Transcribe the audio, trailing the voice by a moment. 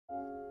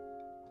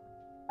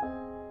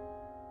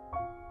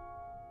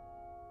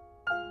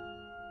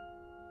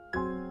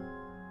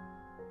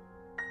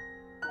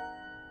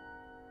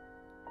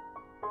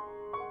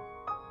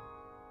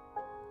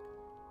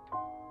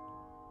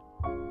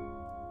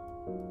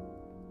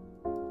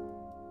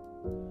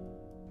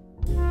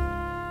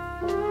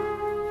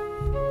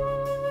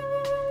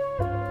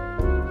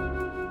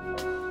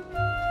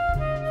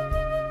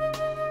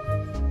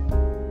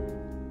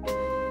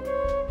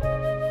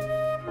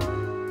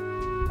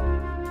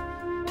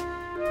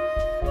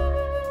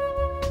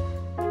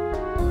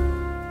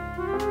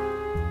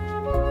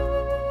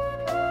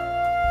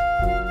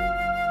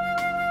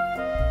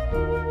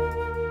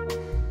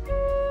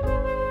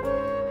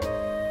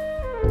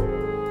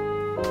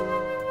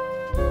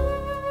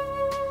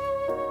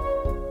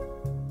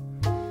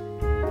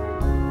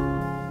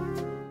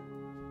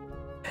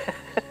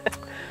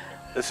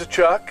This is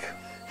Chuck.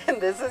 And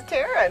this is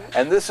Karen.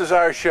 And this is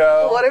our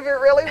show. What if it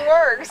really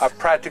works? A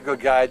practical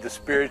guide to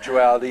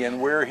spirituality.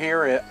 And we're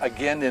here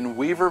again in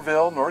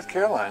Weaverville, North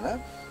Carolina.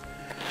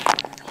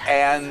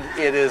 And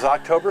it is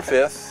October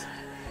 5th.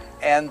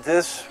 And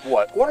this,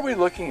 what are we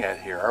looking at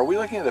here? Are we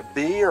looking at a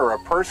bee or a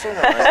person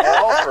or an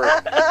elf?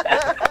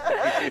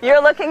 Or...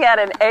 You're looking at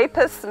an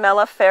Apis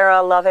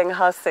mellifera loving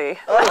hussy.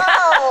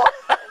 Oh!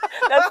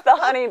 That's the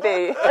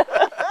honeybee.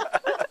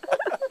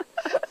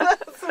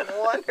 That's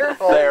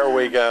wonderful. There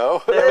we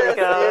go. There we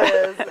go.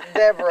 This is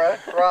Debra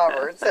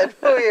Roberts, and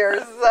we are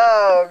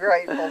so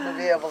grateful to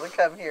be able to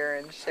come here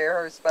and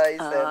share her space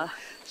and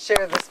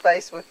share the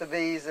space with the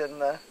bees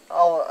and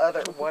all the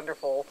other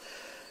wonderful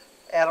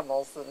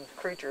animals and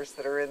creatures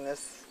that are in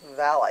this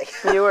valley.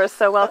 You are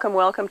so welcome.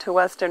 Welcome to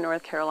Western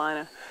North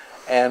Carolina.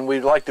 And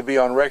we'd like to be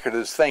on record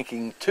as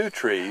thanking Two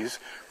Trees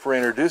for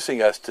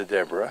introducing us to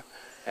Debra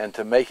and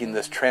to making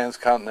this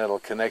transcontinental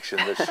connection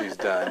that she's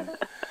done.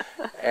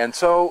 And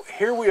so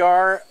here we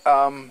are.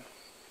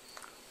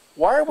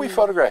 Why are we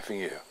photographing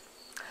you?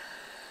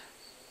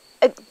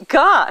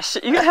 Gosh,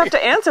 you have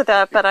to answer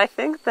that, but I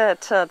think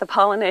that the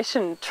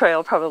pollination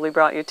trail probably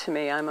brought you to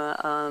me. I'm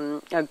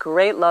a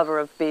great lover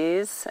of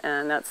bees,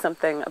 and that's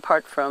something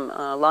apart from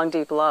long,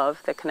 deep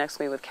love that connects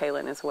me with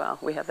Kaylin as well.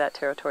 We have that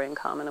territory in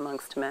common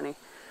amongst many.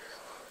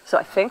 So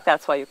I think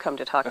that's why you come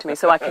to talk to me,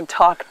 so I can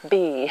talk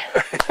bee.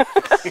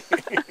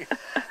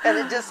 And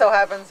it just so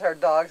happens her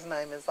dog's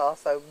name is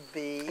also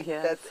Bee.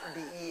 Yes. That's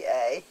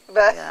B-E-A.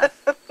 Yeah.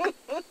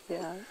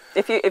 Yeah.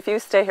 If you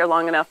stay here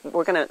long enough,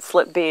 we're going to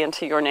slip B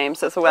into your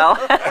names as well.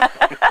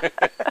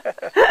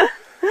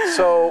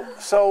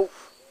 So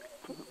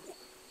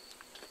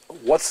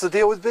what's the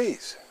deal with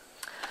bees?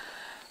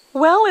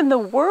 Well, in the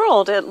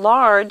world at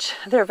large,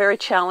 they're a very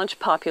challenged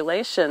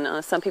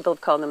population. Some people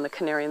have called them the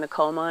canary in the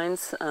coal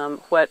mines.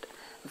 What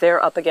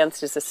they're up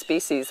against is a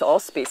species, all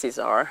species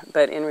are,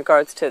 but in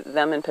regards to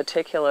them in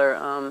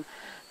particular,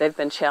 they've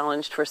been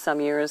challenged for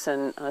some years,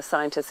 and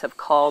scientists have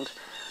called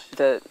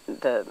the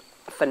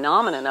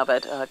phenomenon of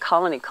it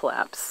colony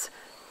collapse.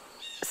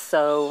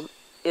 So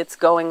it's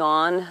going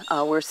on.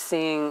 We're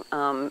seeing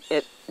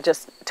it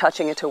just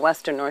touching into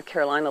Western North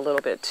Carolina a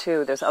little bit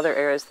too. There's other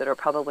areas that are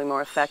probably more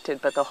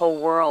affected, but the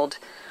whole world,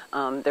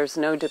 there's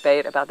no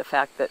debate about the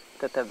fact that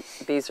the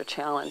bees are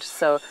challenged.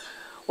 So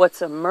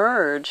what's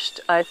emerged,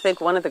 I think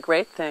one of the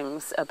great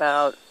things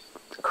about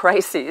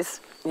crises,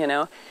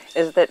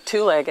 is that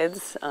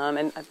two-leggeds,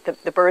 and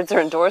the birds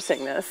are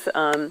endorsing this,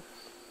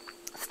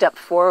 step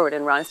forward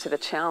and rise to the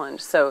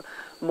challenge. So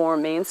more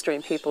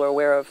mainstream people are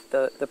aware of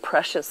the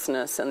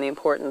preciousness and the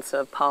importance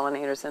of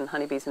pollinators and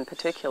honeybees in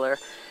particular,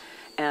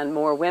 and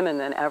more women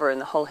than ever in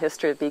the whole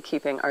history of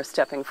beekeeping are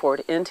stepping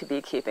forward into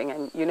beekeeping.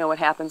 And you know what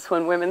happens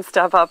when women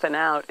step up and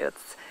out.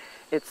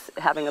 It's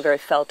having a very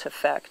felt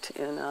effect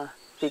in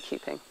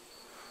beekeeping.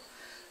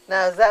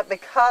 Now, is that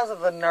because of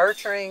the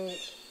nurturing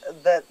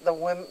that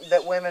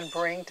women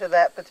bring to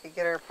that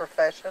particular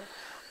profession?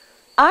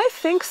 I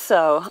think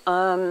so.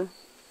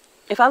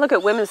 If I look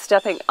at women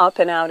stepping up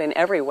and out in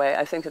every way,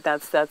 I think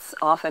that's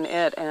often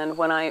it. And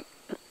when I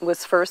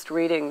was first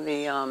reading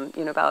the,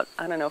 about,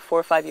 4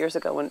 or 5 years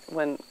ago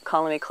when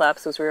colony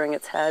collapse was rearing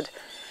its head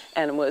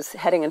and was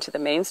heading into the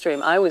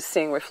mainstream, I was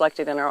seeing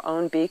reflected in our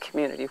own bee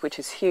community, which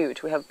is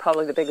huge. We have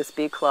probably the biggest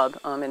bee club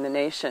in the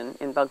nation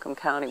in Buncombe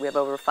County. We have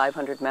over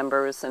 500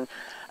 members, and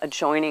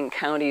adjoining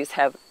counties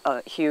have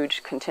a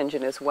huge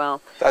contingent as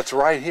well. That's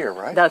right here,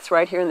 right? That's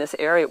right here in this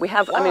area. We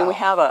have, wow. We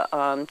have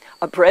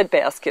a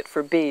breadbasket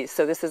for bees.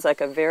 So this is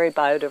like a very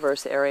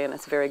biodiverse area, and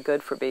it's very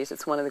good for bees.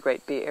 It's one of the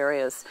great bee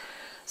areas.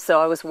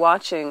 So I was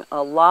watching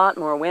a lot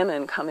more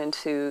women come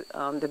into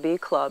the bee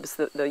clubs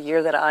the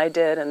year that I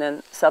did, and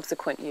then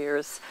subsequent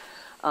years.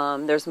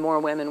 There's more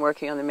women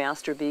working on the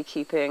master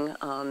beekeeping,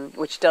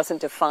 which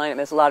doesn't define them.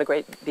 There's a lot of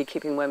great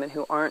beekeeping women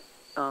who aren't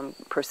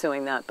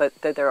pursuing that, but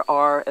that there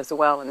are as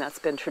well, and that's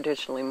been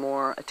traditionally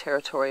more a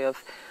territory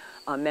of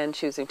men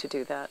choosing to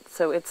do that.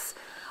 So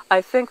I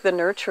think the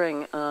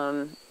nurturing,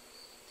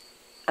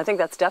 I think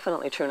that's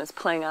definitely true, and it's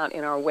playing out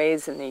in our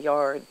ways in the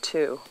yard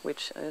too,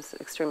 which is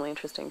extremely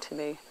interesting to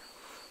me.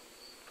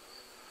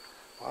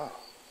 Wow.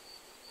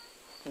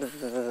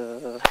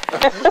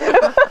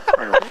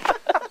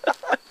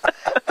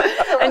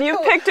 And you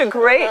picked a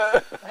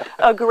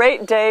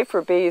great day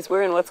for bees.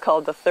 We're in what's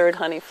called the third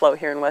honey flow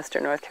here in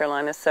Western North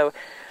Carolina, so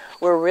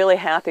we're really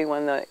happy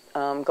when the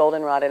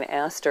goldenrod and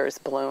asters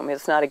bloom.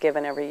 It's not a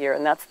given every year,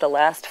 and that's the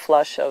last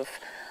flush of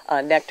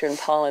nectar and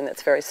pollen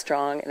that's very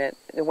strong, and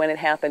when it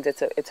happens,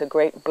 it's a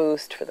great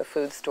boost for the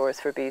food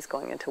stores for bees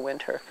going into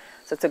winter.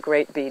 So it's a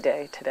great bee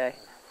day today.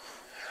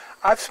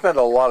 I've spent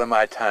a lot of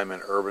my time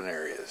in urban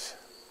areas,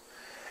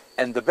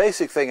 and the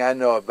basic thing I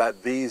know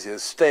about bees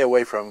is stay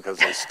away from them because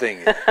they sting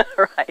you.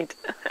 Right.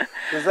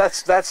 Because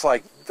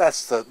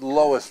that's the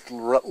lowest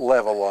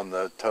level on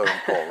the totem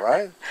pole,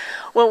 right?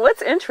 Well,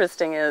 what's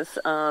interesting is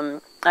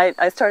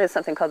I started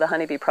something called the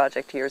Honeybee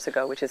Project years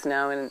ago, which is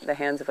now in the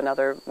hands of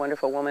another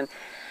wonderful woman.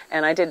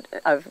 And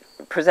I've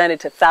presented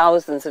to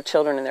thousands of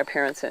children and their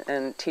parents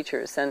and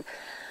teachers. And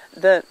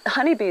The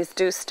honeybees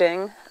do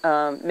sting.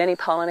 Many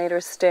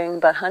pollinators sting,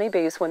 but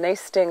honeybees, when they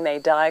sting, they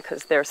die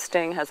because their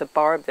sting has a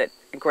barb that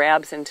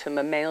grabs into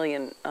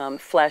mammalian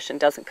flesh and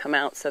doesn't come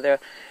out, so the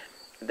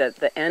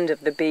end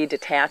of the bee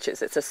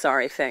detaches. It's a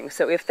sorry thing.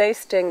 So if they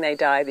sting, they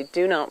die. They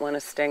do not want to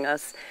sting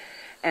us.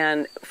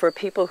 And for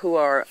people who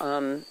are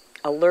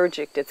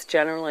allergic, it's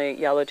generally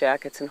yellow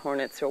jackets and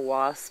hornets or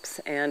wasps.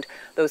 And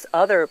those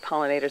other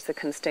pollinators that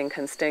can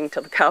sting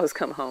till the cows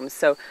come home.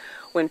 So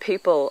when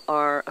people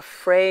are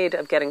afraid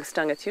of getting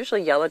stung, it's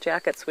usually yellow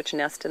jackets which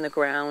nest in the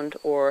ground,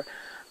 or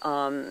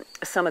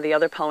some of the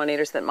other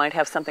pollinators that might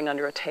have something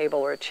under a table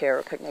or a chair or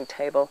a picnic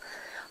table.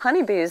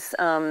 Honeybees,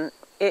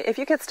 if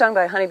you get stung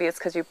by a honeybee, it's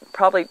because you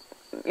probably,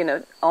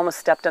 almost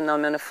stepped on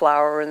them in a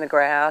flower or in the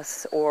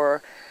grass,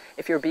 or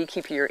if you're a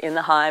beekeeper, you're in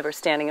the hive or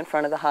standing in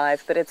front of the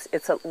hive. But it's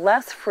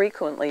less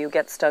frequently you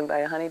get stung by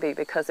a honeybee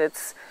because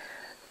it's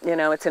in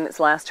its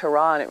last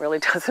hurrah and it really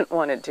doesn't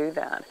want to do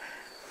that.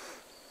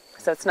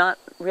 So it's not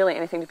really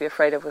anything to be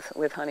afraid of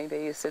with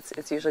honeybees.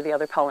 It's usually the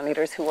other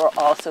pollinators who are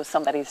also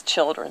somebody's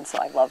children, so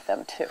I love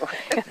them too.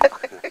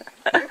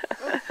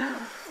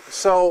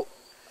 So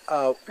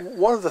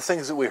one of the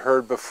things that we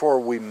heard before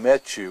we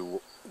met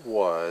you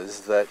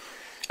was that...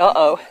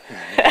 Uh-oh.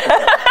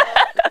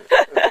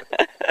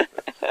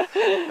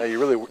 Now you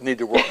really need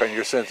to work on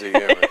your sense of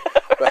humor.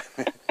 But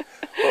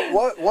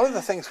one of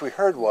the things we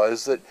heard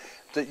was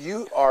that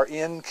you are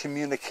in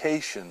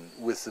communication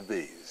with the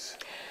bees.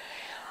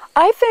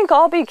 I think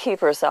all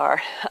beekeepers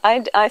are.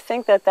 I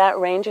think that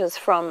ranges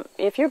from,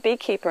 if you're a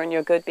beekeeper and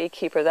you're a good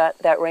beekeeper,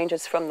 that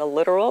ranges from the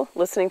literal,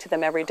 listening to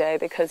them every day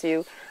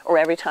or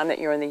every time that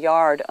you're in the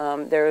yard,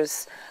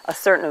 there's a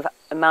certain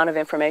amount of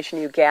information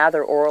you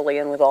gather orally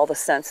and with all the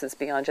senses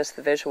beyond just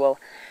the visual.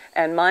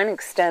 And mine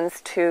extends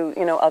to,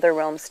 other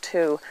realms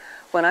too.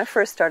 When I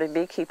first started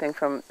beekeeping,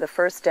 from the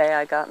first day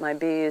I got my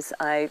bees,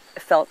 I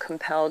felt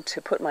compelled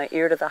to put my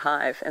ear to the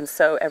hive. And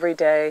so every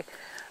day,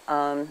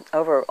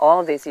 over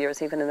all of these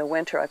years, even in the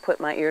winter, I put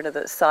my ear to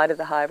the side of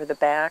the hive or the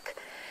back.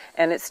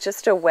 And it's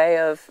just a way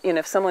of,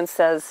 if someone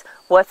says,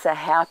 what's a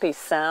happy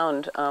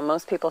sound?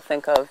 Most people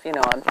think of,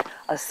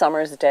 a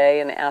summer's day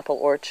in the apple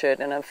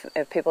orchard. And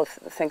if people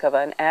think of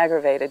an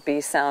aggravated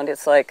bee sound,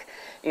 it's like,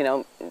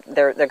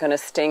 they're going to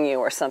sting you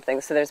or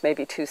something. So there's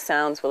maybe two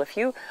sounds. Well, if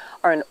you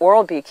are an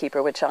oral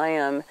beekeeper, which I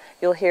am,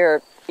 you'll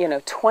hear,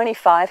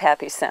 25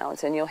 happy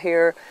sounds. And you'll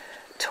hear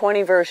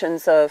 20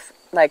 versions of,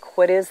 like,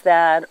 what is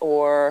that?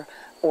 Or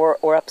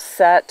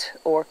upset,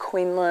 or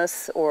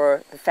queenless,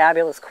 or the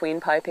fabulous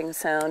queen piping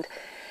sound.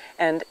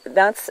 And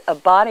that's a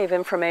body of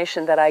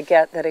information that I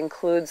get that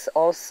includes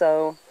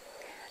also,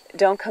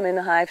 don't come in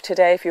the hive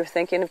today. If you're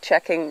thinking of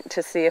checking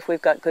to see if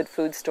we've got good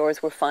food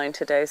stores, we're fine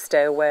today,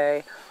 stay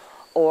away.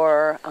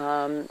 Or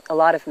a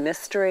lot of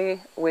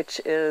mystery, which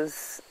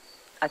is,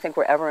 I think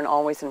we're ever and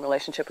always in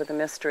relationship with the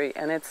mystery.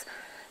 And it's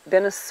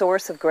been a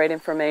source of great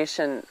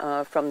information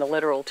from the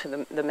literal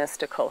to the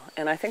mystical.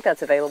 And I think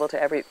that's available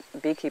to every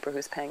beekeeper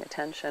who's paying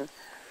attention.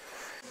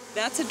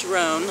 That's a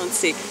drone. Let's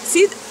see.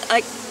 See,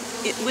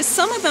 with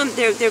some of them,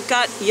 they've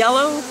got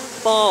yellow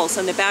balls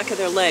on the back of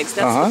their legs.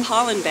 That's the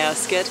pollen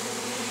basket.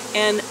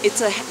 And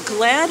it's a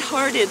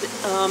glad-hearted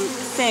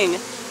thing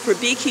for a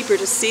beekeeper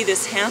to see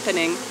this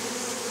happening,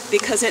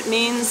 because it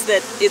means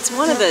that it's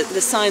one of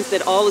the signs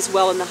that all is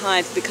well in the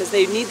hive, because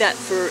they need that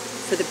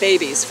for the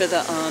babies, for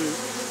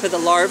the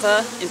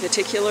larvae in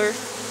particular.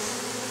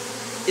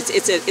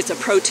 It's a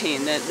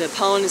protein. The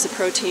pollen is a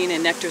protein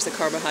and nectar is a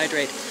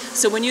carbohydrate.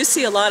 So when you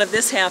see a lot of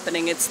this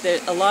happening, it's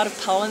that a lot of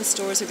pollen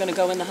stores are going to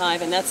go in the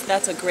hive, and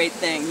that's a great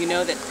thing. You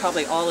know that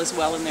probably all is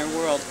well in their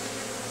world.